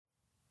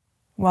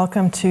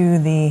Welcome to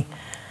the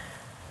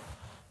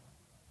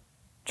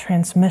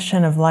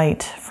transmission of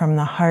light from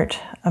the heart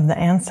of the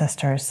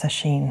ancestors,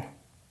 Sesshin.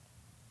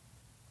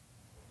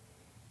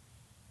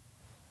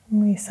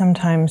 We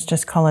sometimes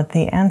just call it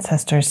the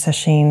ancestors,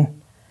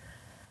 Sesshin.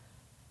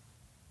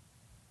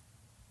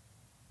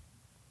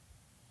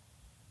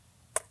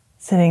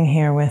 Sitting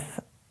here with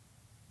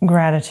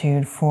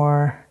gratitude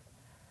for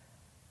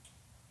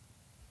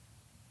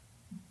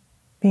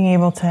being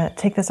able to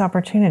take this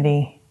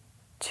opportunity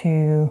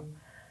to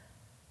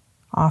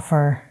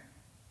offer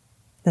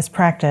this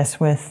practice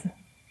with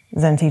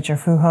Zen teacher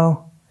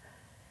Fuho.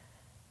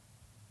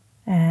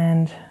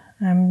 And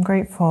I'm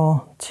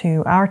grateful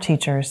to our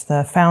teachers,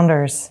 the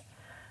founders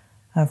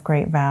of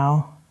Great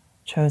Vow,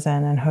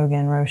 Chozen and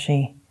Hogen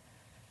Roshi,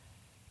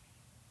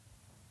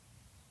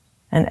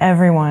 and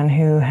everyone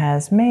who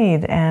has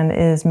made and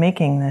is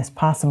making this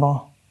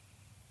possible.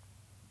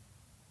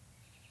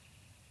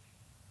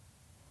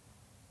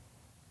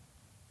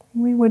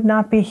 We would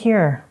not be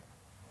here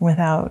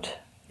without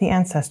the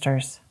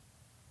ancestors.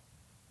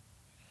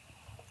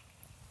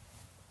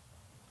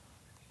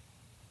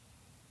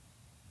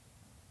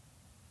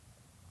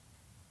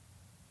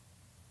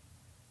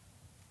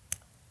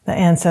 The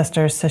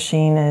ancestors'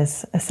 Sesshin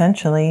is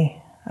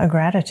essentially a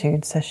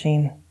gratitude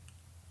Sesshin.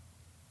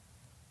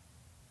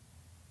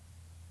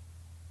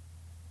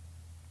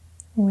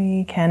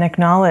 We can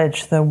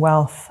acknowledge the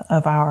wealth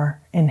of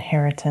our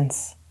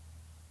inheritance.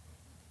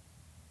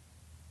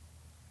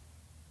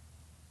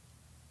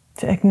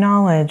 To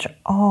acknowledge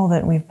all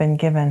that we've been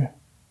given.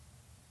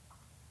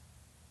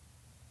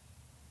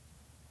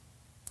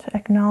 To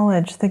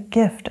acknowledge the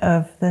gift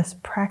of this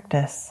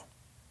practice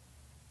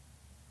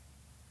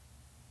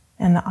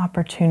and the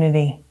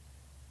opportunity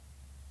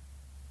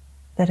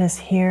that is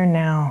here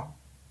now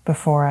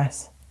before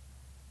us.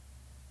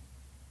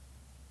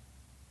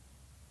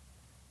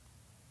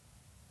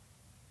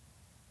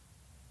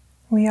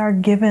 We are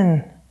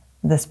given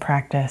this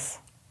practice,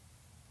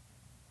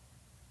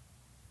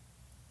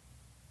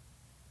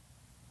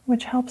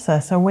 which helps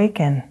us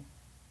awaken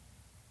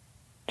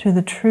to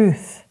the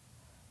truth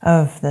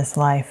of this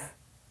life.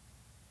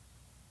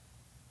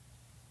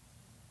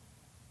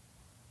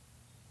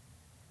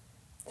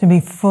 To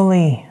be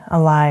fully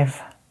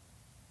alive.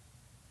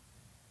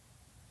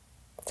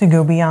 To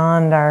go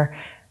beyond our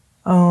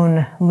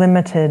own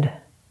limited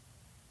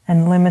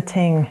and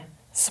limiting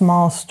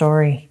small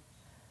story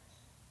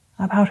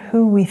about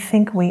who we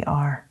think we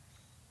are.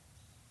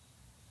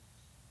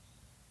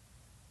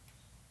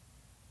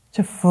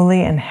 To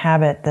fully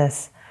inhabit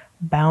this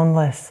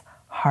boundless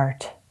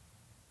heart.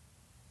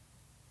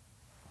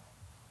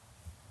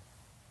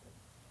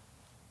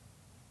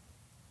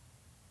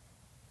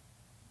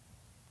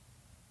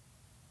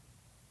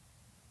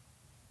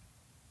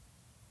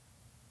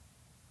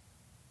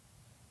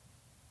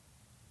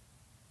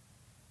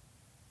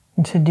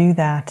 And to do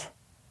that,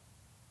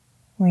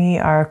 we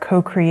are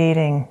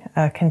co-creating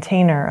a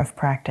container of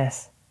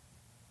practice.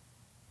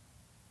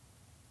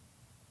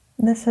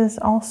 This is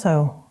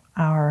also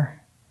our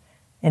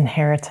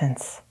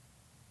inheritance.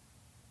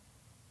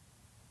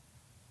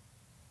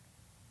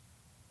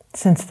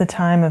 Since the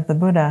time of the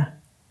Buddha,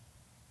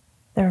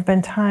 there have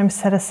been times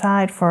set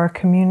aside for a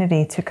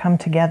community to come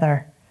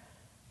together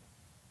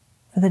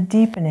for the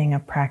deepening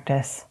of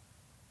practice.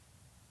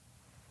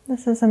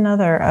 This is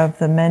another of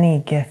the many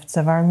gifts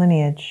of our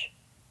lineage.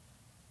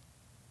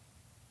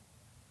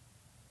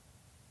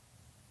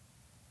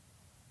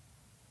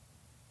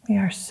 We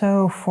are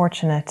so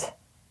fortunate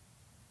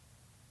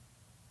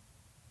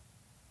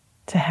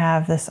to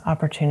have this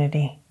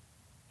opportunity.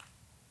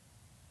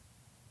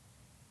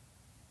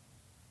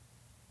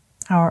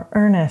 Our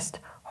earnest,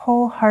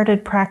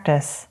 wholehearted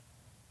practice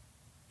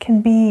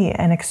can be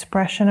an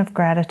expression of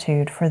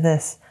gratitude for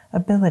this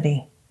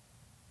ability.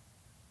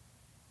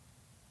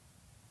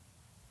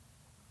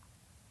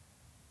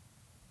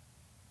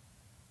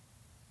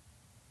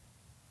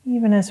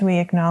 Even as we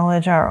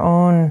acknowledge our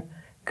own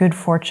good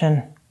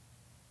fortune,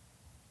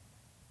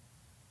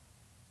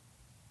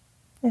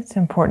 it's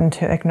important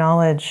to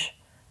acknowledge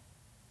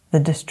the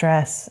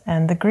distress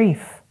and the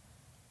grief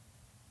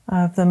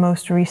of the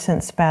most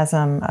recent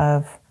spasm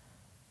of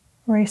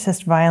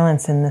racist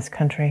violence in this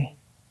country,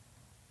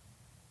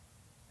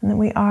 and that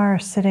we are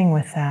sitting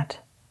with that.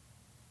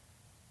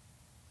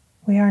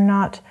 We are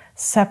not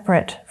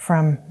separate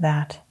from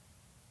that.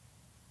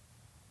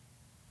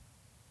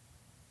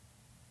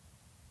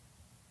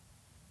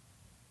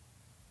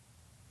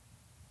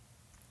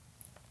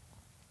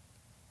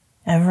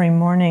 Every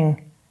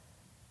morning,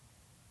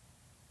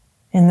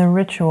 in the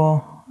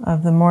ritual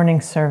of the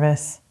morning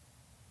service,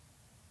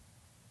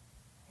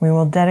 we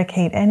will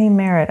dedicate any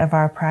merit of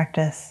our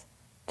practice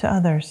to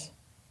others.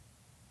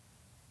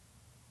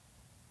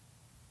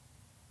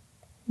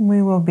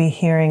 We will be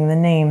hearing the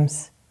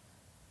names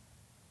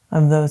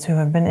of those who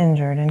have been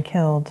injured and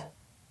killed.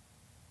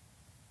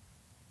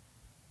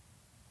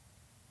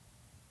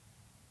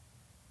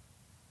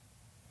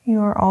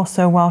 You are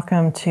also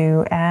welcome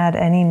to add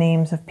any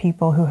names of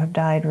people who have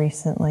died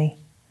recently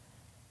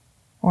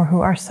or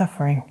who are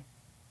suffering.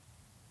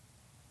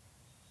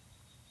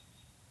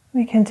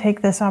 we can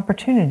take this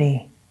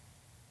opportunity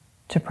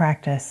to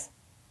practice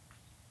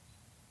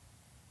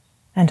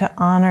and to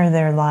honor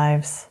their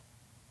lives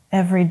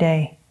every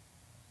day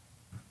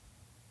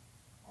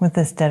with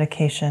this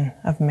dedication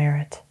of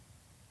merit.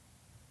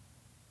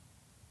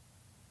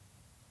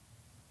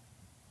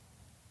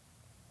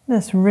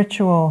 This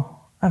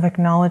ritual of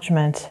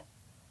acknowledgement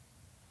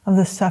of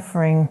the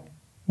suffering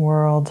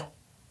world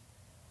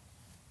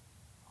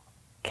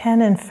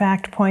can in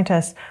fact point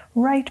us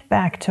right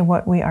back to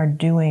what we are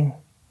doing.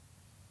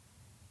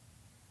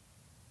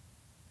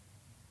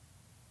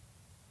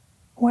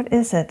 What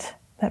is it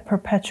that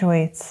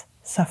perpetuates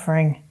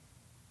suffering?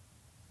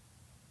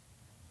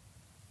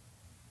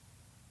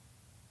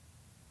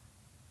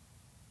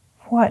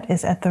 What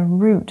is at the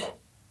root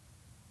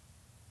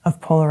of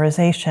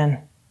polarization,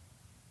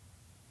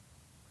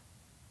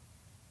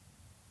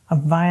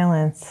 of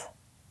violence,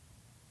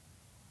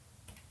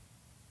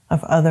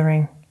 of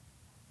othering?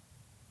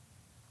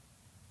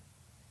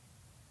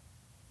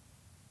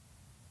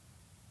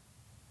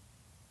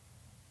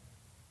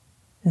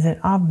 Is it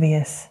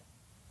obvious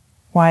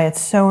why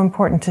it's so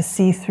important to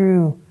see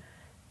through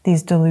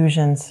these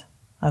delusions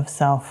of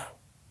self?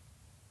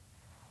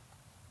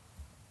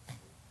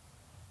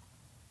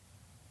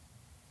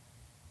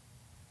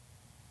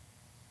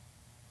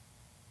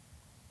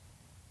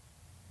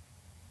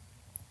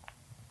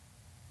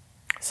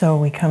 So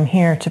we come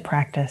here to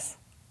practice,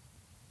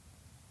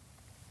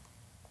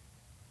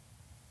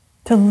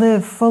 to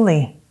live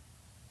fully,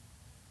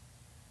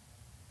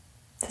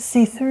 to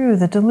see through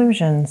the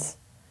delusions,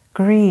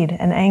 greed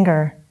and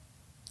anger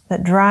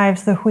that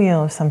drives the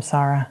wheel of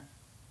samsara.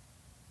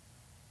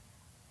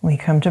 We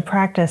come to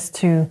practice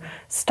to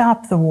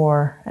stop the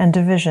war and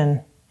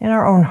division in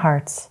our own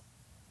hearts.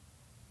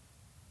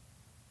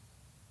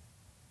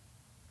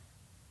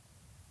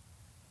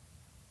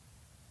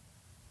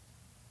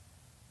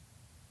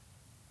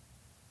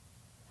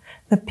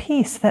 The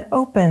peace that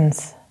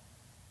opens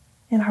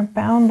in our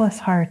boundless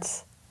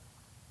hearts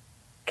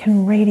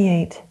can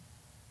radiate.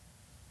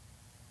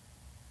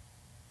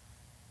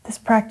 This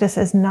practice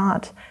is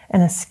not an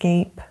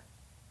escape.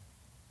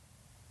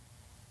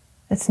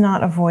 It's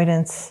not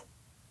avoidance.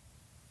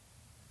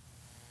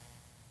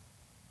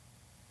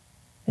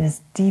 It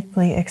is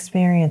deeply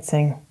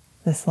experiencing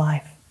this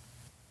life.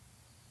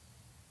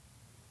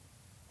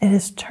 It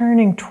is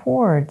turning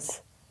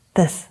towards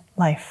this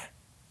life.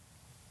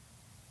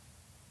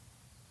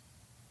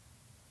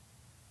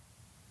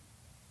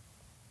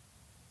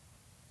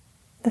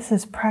 This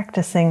is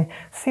practicing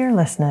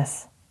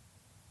fearlessness.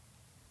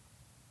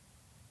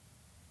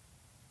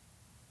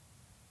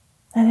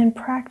 And in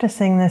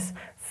practicing this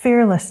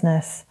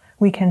fearlessness,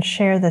 we can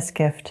share this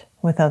gift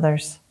with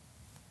others.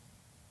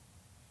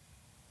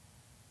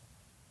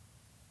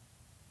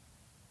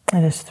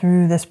 It is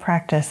through this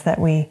practice that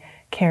we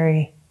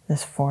carry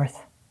this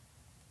forth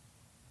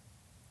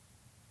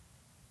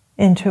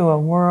into a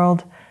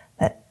world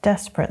that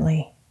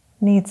desperately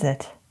needs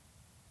it.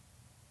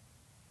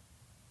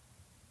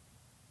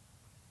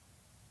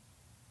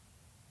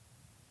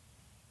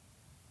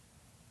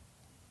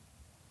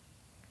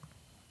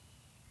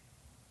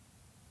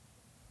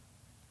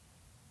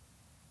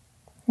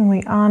 And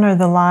we honor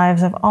the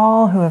lives of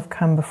all who have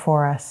come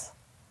before us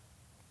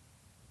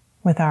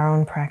with our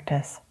own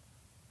practice.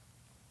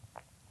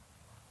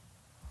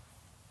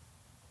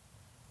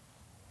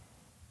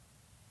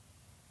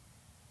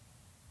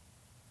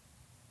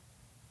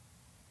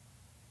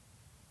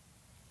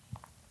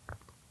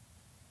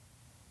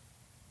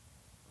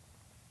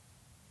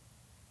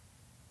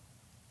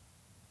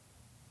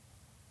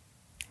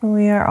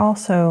 We are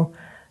also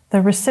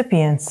the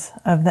recipients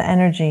of the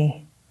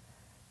energy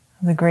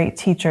of the great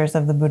teachers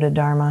of the Buddha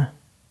Dharma.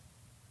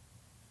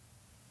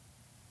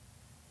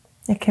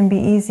 It can be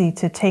easy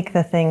to take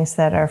the things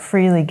that are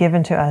freely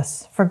given to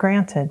us for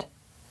granted.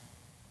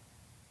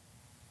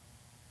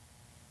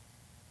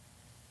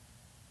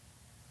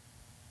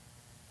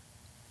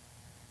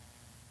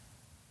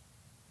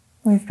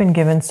 We've been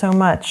given so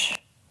much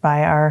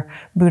by our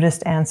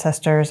Buddhist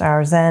ancestors,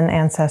 our Zen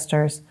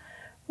ancestors.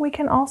 We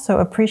can also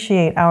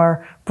appreciate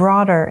our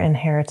broader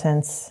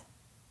inheritance.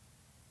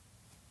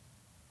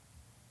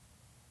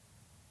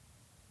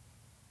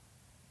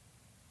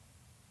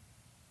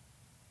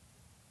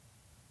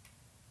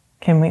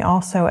 Can we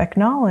also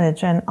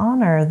acknowledge and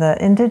honor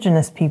the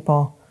indigenous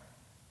people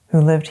who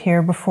lived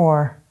here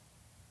before,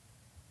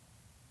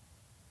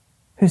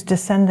 whose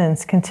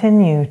descendants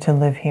continue to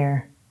live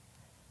here,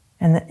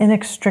 and the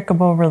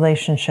inextricable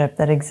relationship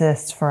that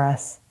exists for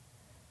us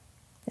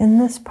in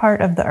this part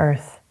of the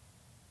earth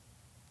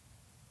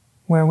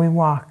where we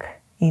walk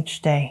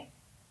each day.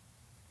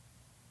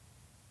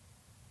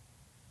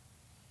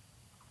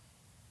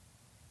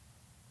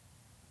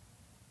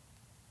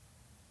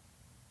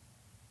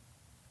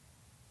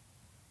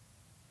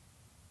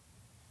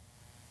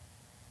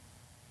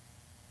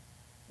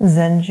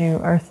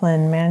 Zenju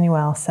Earthlyn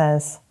Manuel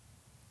says,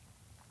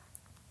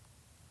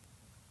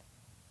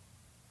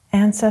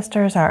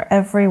 "Ancestors are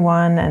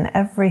everyone and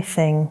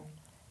everything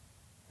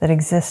that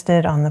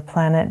existed on the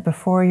planet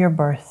before your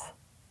birth.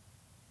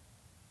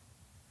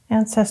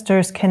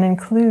 Ancestors can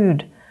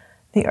include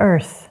the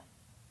earth,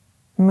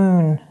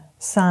 moon,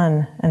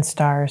 sun, and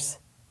stars.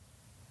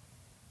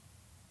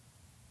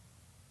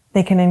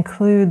 They can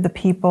include the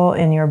people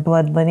in your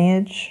blood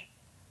lineage,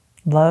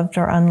 loved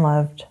or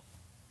unloved.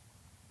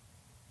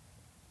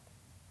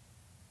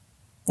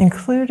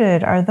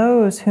 Included are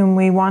those whom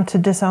we want to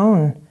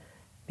disown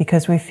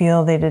because we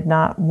feel they did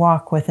not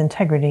walk with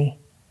integrity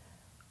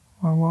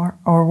or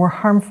were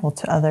harmful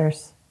to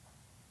others.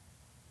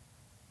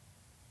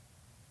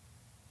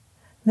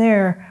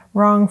 Their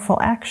wrongful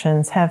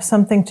actions have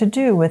something to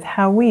do with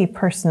how we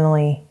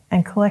personally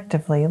and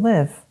collectively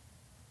live.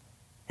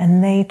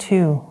 And they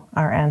too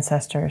are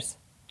ancestors.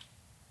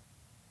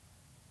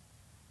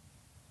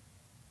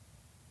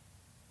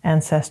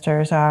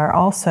 Ancestors are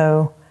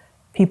also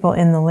people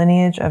in the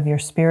lineage of your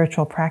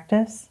spiritual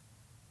practice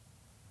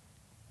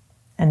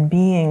and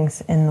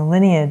beings in the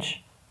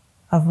lineage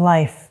of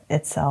life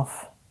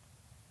itself.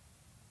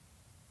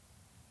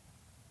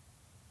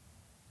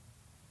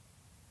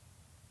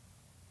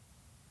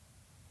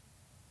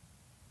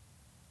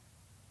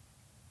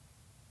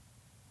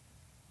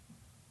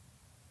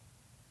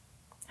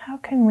 How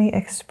can we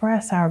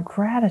express our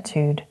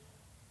gratitude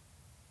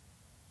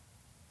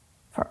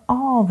for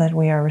all that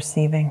we are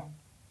receiving?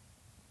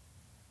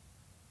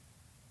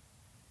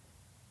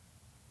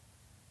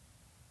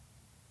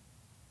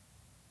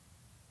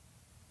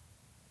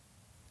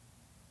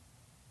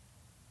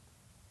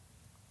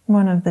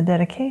 One of the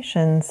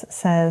dedications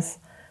says,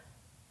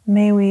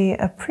 "May we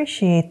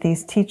appreciate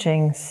these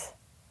teachings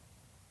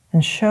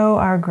and show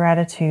our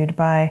gratitude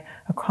by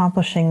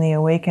accomplishing the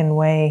awakened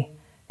way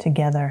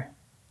together."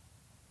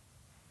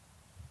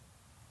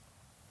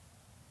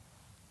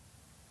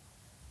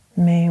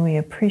 May we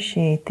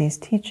appreciate these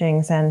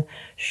teachings and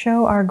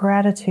show our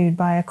gratitude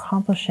by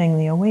accomplishing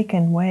the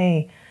awakened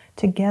way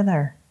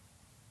together.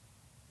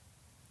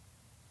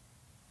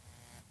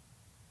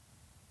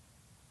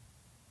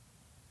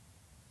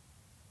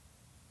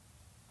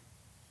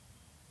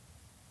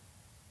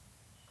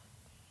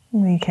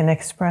 We can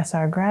express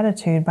our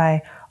gratitude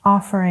by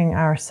offering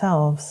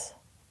ourselves.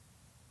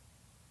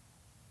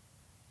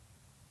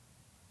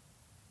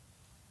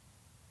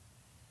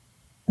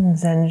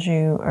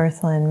 Zenju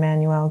Earthland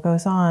Manuel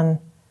goes on,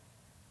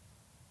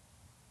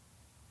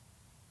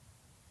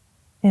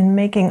 in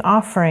making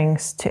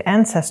offerings to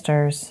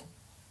ancestors,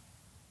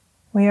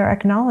 we are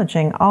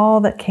acknowledging all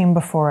that came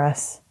before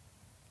us,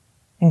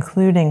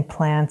 including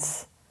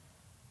plants,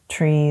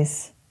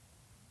 trees,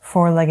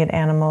 four-legged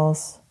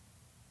animals,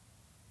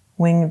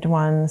 winged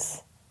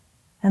ones,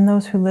 and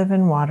those who live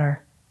in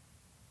water.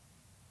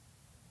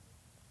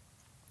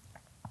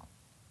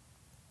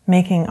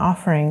 Making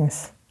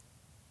offerings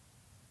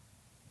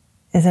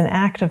is an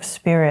act of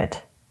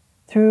spirit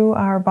through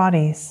our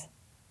bodies.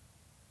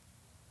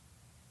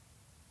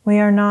 We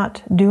are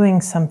not doing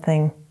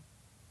something.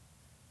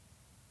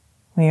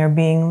 We are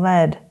being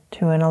led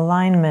to an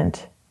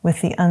alignment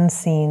with the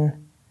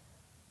unseen,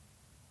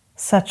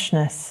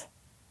 suchness,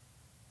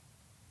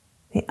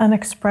 the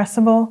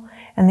unexpressible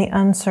and the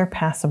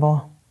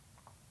unsurpassable.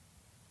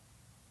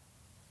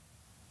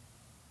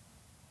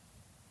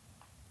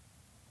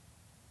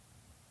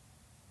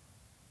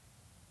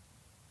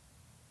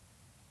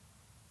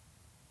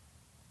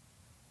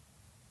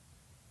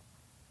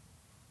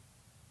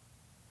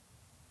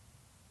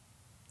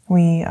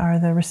 We are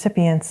the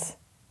recipients,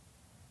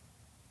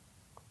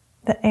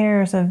 the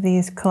heirs of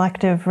these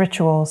collective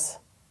rituals,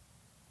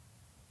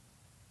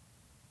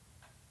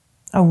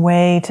 a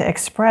way to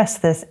express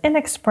this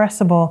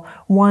inexpressible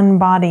one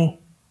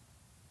body.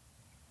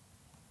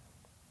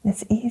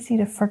 It's easy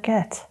to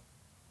forget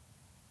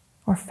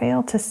or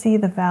fail to see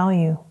the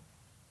value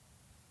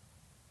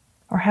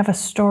or have a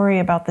story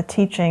about the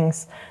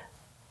teachings,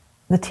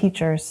 the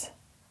teachers,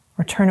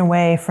 or turn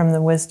away from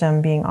the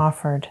wisdom being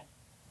offered.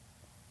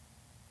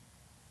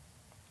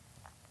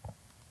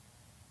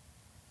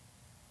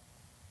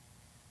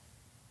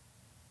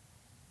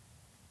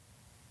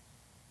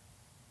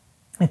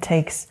 It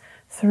takes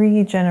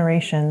 3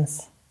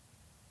 generations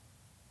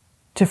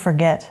to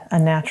forget a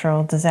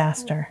natural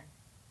disaster.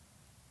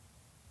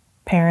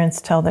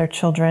 Parents tell their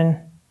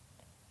children,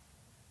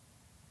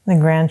 the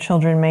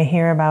grandchildren may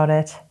hear about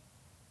it,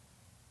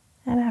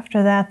 and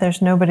after that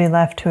there's nobody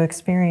left who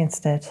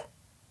experienced it.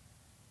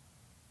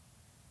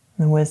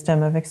 The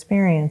wisdom of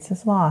experience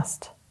is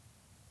lost.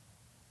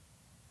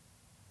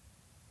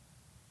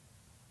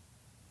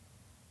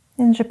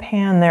 In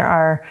Japan, there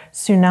are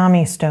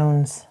tsunami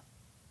stones.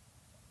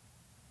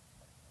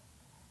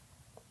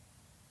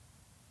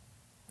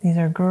 These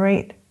are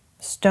great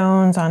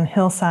stones on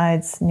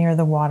hillsides near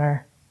the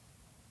water.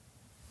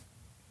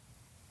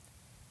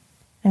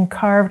 And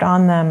carved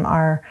on them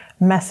are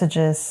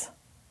messages,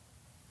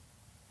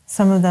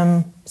 some of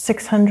them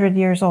 600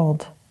 years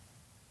old.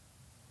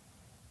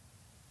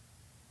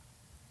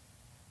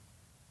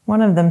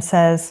 One of them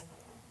says,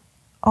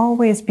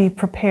 "Always be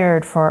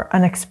prepared for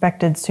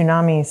unexpected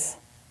tsunamis.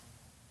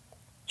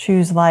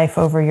 Choose life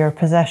over your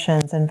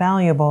possessions and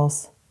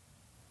valuables."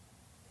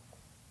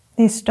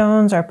 These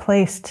stones are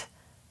placed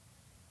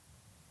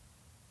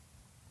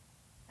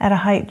at a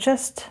height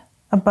just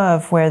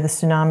above where the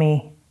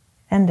tsunami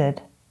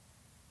ended.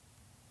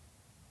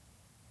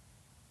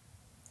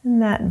 In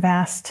that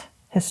vast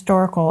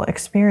historical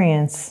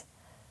experience,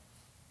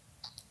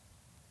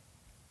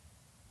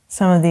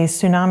 some of these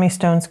tsunami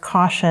stones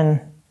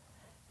caution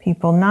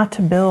people not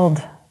to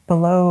build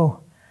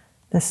below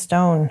the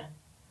stone.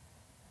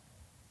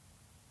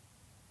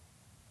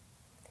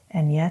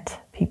 And yet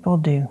people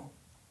do.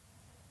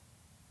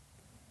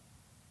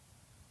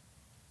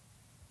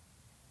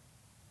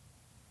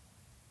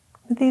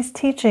 But these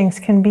teachings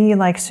can be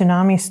like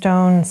tsunami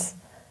stones.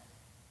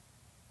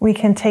 We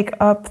can take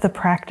up the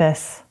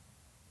practice.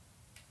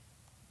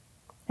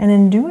 And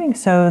in doing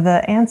so,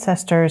 the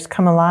ancestors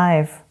come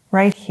alive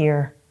right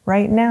here,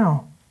 right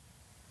now.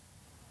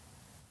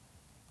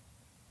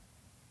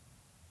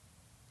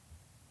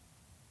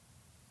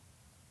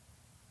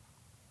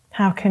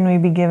 How can we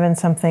be given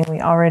something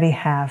we already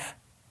have?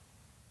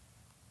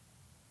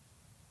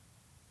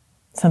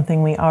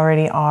 Something we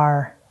already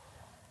are?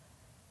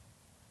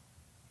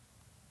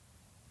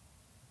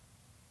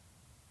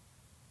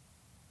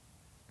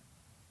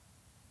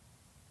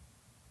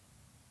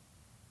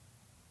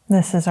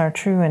 This is our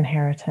true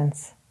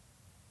inheritance.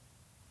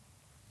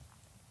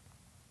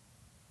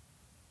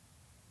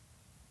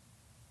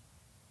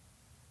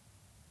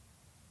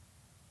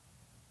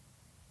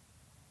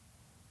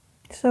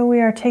 So we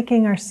are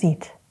taking our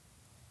seat.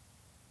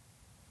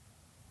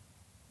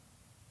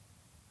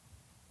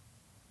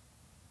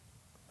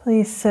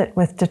 Please sit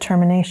with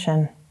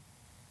determination,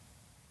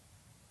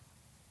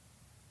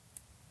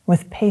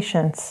 with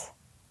patience,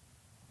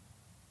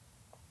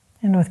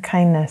 and with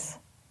kindness.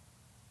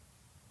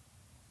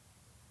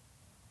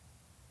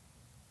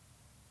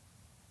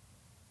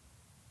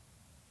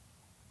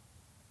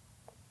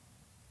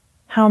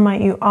 How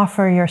might you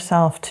offer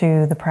yourself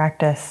to the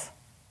practice?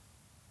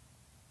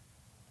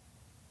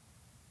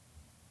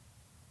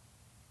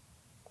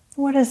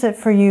 What is it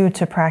for you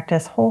to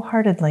practice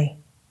wholeheartedly?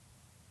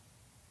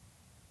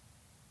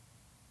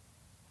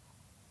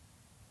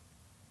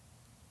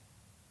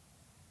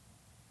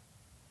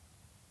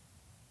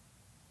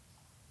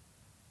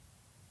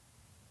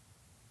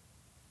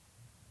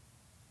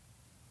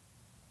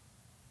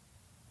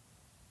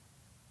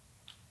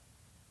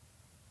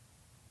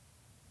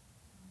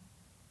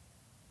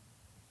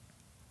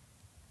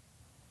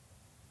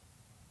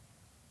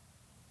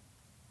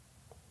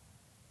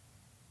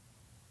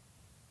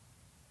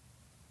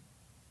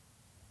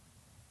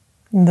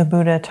 The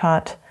Buddha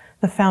taught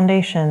the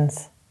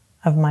foundations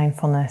of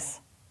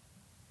mindfulness.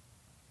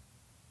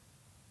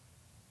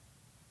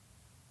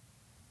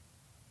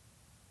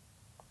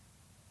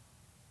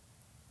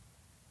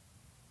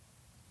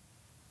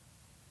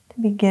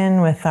 To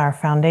begin with our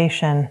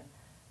foundation,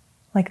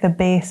 like the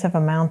base of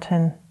a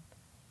mountain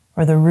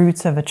or the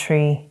roots of a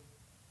tree,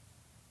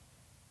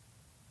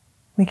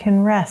 we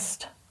can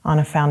rest on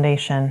a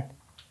foundation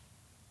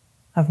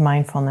of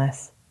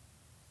mindfulness.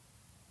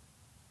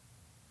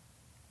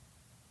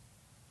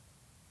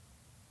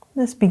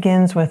 This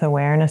begins with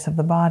awareness of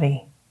the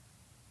body.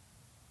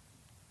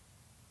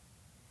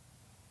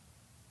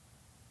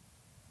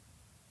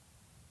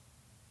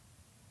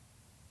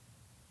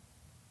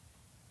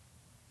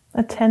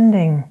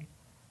 Attending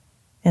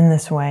in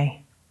this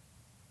way,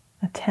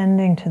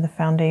 attending to the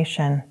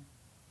foundation,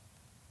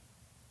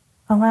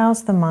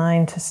 allows the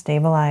mind to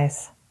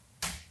stabilize.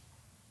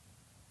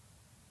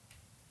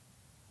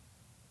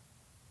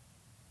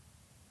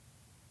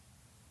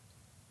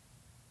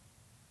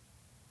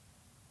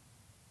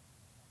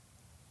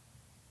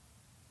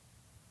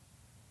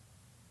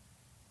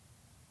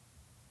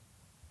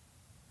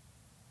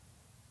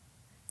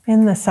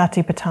 In the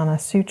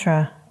Satipatthana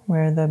Sutra,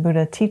 where the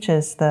Buddha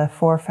teaches the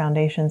 4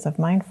 foundations of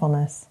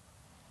mindfulness,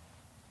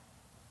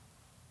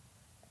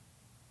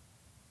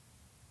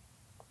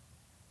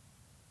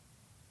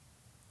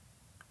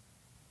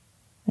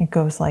 it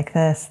goes like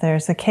this.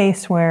 There's a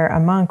case where a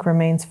monk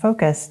remains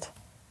focused,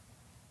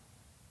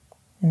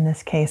 in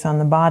this case on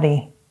the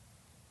body,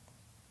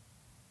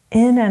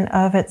 in and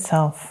of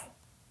itself,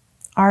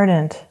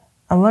 ardent,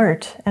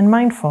 alert, and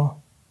mindful,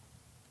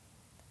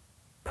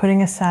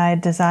 putting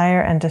aside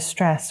desire and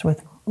distress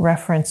with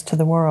reference to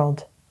the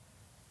world.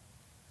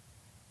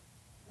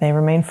 They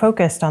remain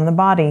focused on the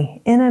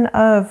body, in and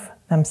of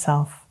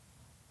themselves,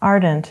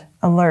 ardent,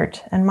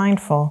 alert, and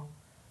mindful,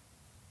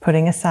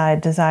 putting aside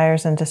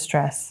desires and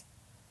distress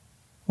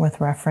with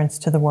reference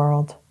to the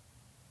world.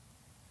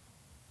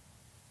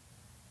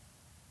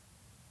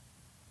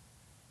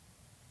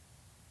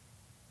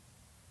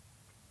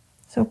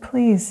 So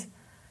please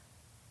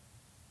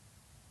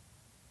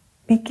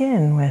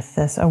begin with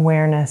this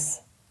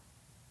awareness,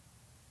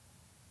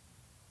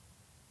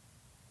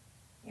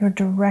 your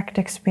direct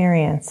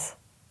experience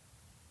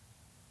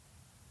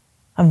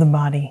of the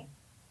body.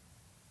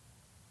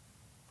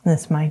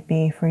 This might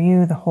be for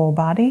you the whole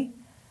body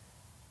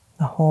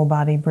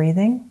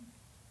breathing,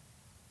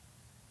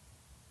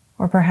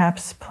 or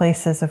perhaps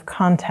places of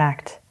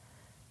contact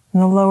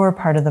in the lower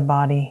part of the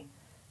body.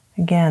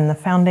 Again, the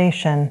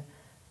foundation,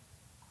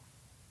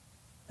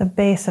 the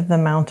base of the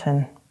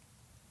mountain,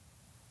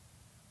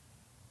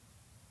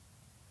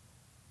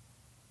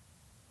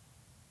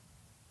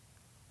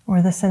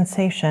 or the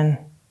sensation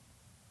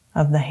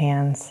of the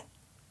hands.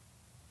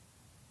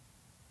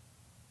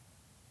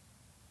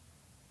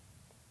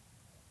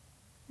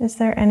 Is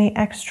there any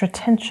extra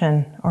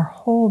tension or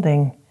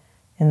holding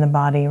in the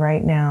body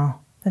right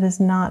now that is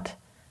not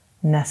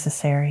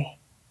necessary?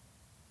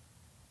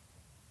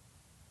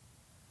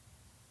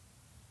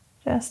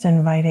 Just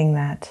inviting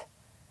that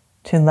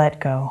to let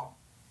go.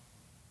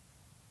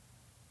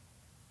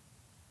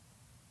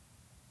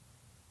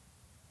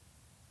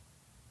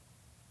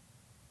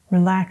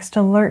 Relaxed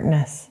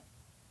alertness.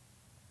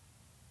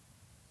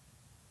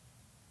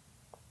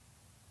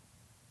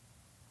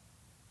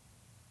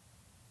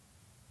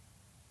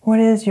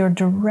 What is your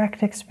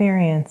direct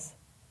experience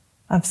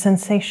of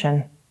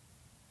sensation?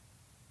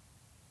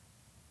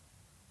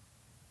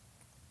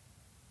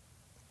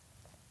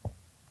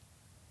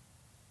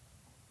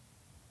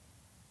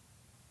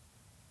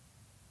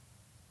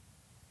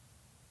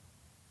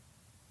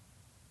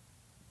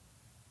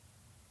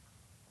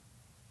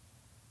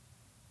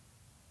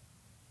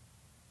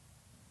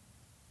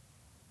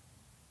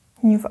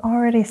 You've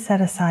already set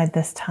aside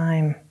this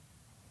time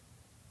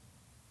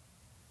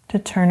to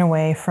turn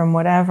away from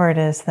whatever it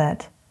is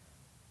that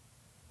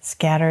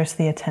scatters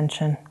the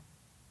attention,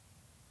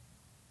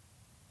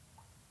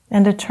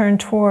 and to turn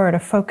toward a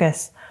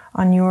focus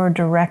on your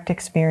direct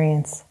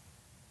experience.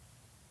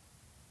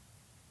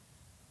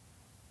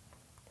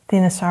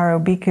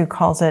 Thanissaro Bhikkhu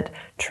calls it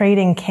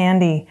trading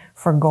candy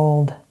for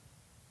gold.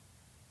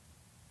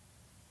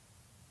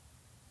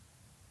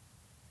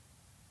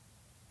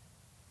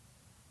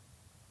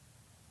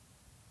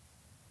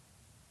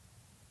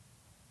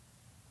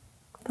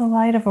 The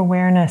light of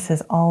awareness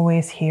is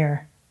always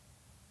here.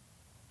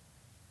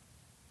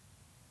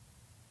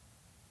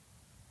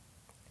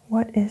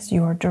 What is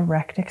your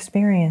direct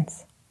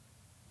experience?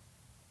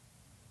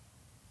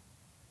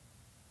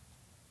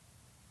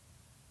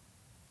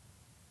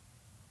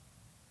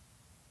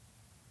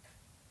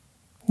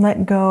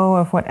 Let go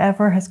of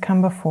whatever has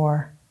come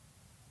before,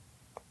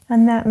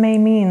 and that may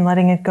mean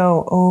letting it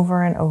go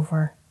over and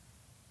over.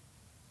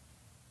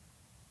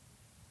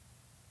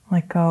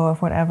 Let go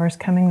of whatever's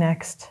coming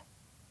next.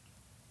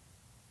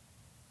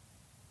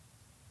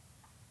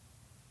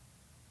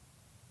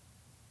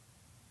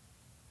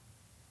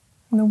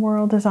 The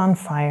world is on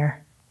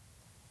fire.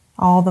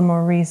 All the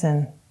more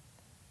reason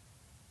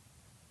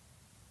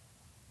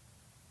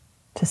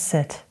to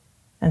sit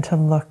and to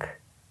look.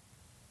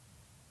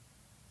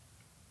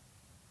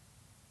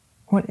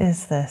 What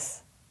is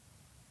this?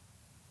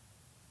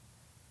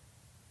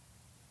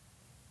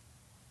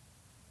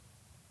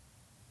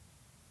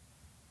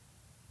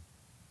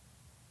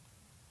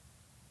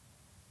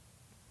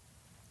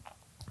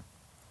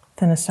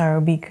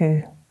 Thanissaro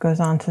Bhikkhu goes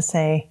on to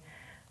say,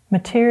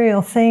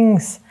 material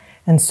things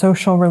and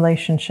social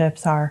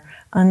relationships are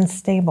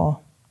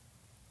unstable,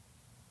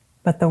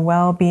 but the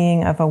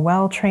well-being of a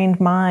well-trained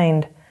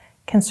mind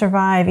can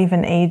survive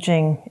even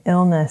aging,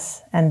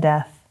 illness, and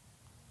death.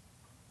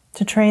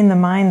 To train the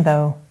mind,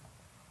 though,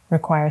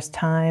 requires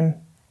time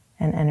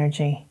and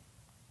energy.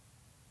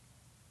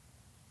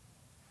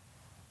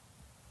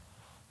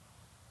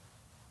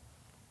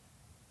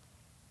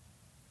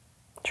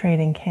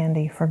 Trading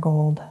candy for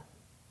gold.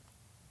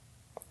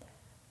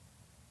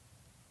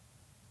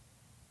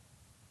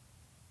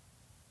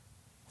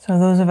 So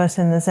those of us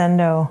in the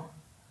Zendo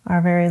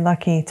are very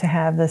lucky to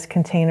have this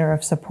container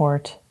of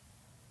support.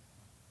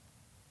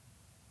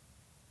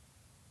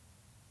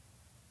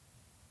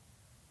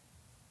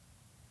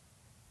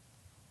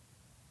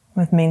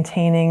 With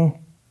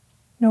maintaining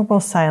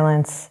noble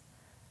silence,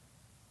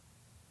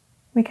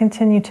 we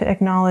continue to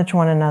acknowledge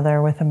one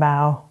another with a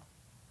bow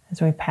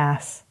as we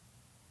pass.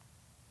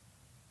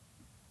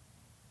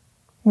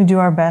 We do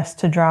our best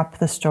to drop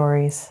the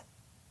stories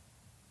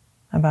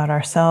about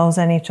ourselves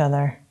and each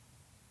other.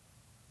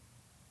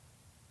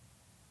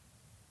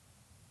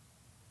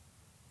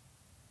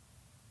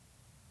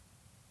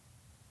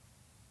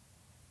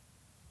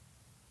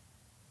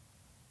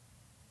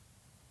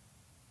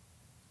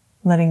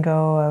 Letting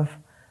go of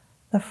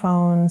the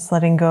phones,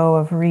 letting go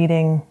of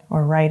reading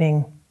or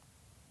writing.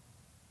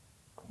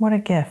 What a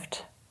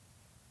gift.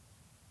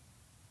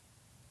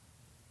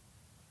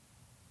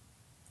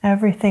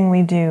 Everything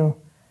we do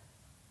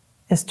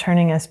is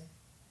turning us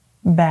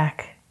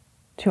back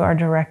to our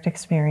direct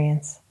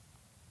experience.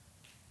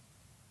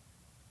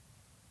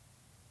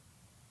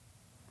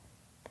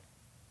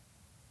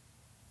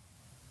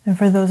 And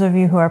for those of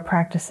you who are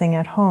practicing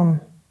at home,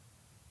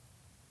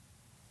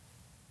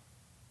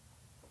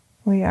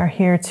 we are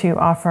here to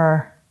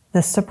offer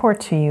this support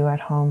to you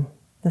at home,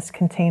 this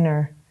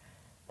container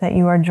that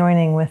you are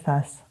joining with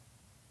us.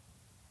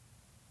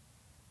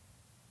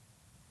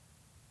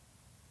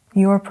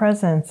 Your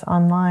presence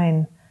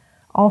online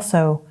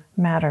also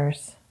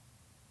matters.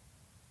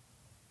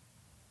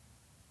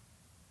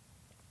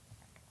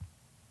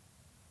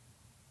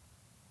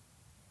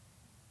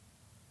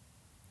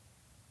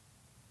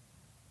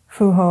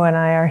 Fuho and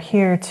I are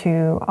here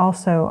to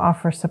also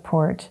offer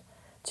support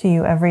to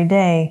you every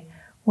day.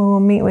 We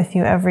will meet with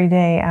you every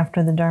day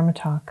after the Dharma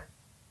talk.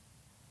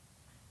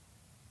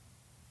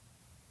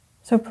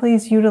 So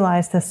please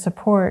utilize this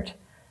support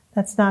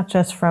that's not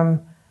just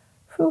from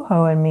Fu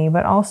Ho and me,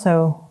 but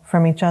also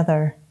from each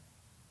other.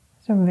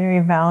 It's a very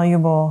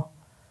valuable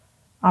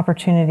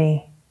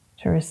opportunity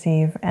to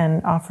receive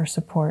and offer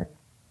support.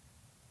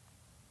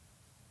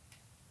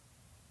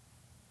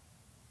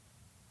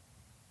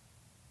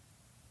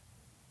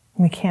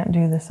 We can't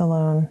do this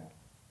alone.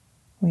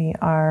 We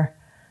are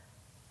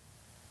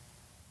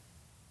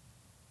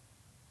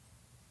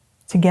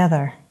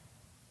together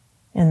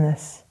in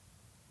this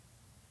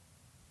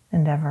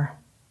endeavor.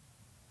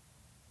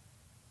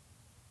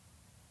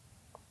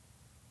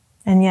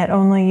 And yet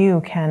only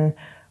you can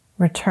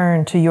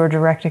return to your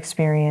direct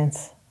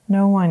experience.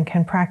 No one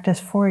can practice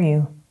for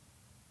you.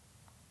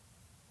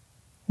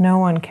 No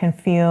one can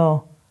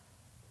feel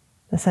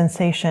the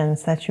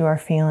sensations that you are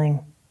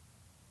feeling.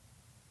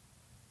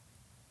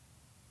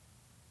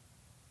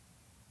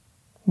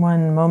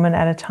 One moment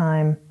at a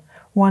time,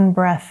 one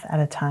breath at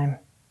a time.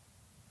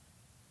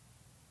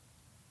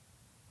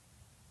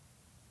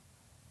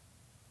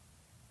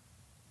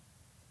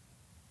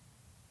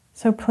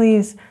 So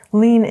please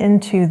lean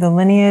into the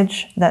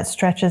lineage that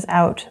stretches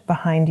out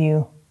behind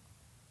you.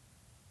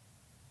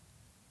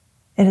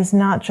 It is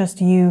not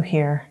just you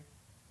here,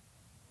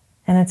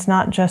 and it's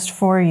not just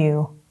for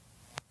you,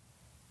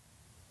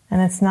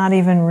 and it's not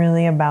even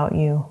really about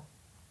you.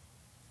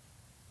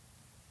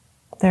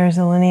 There is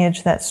a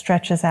lineage that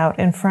stretches out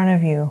in front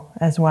of you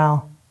as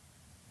well.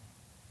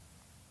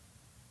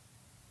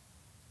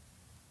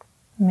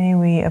 May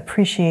we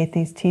appreciate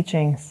these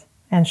teachings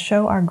and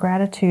show our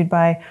gratitude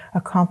by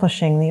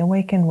accomplishing the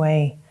awakened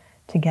way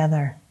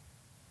together.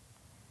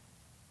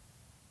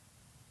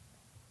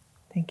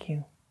 Thank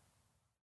you.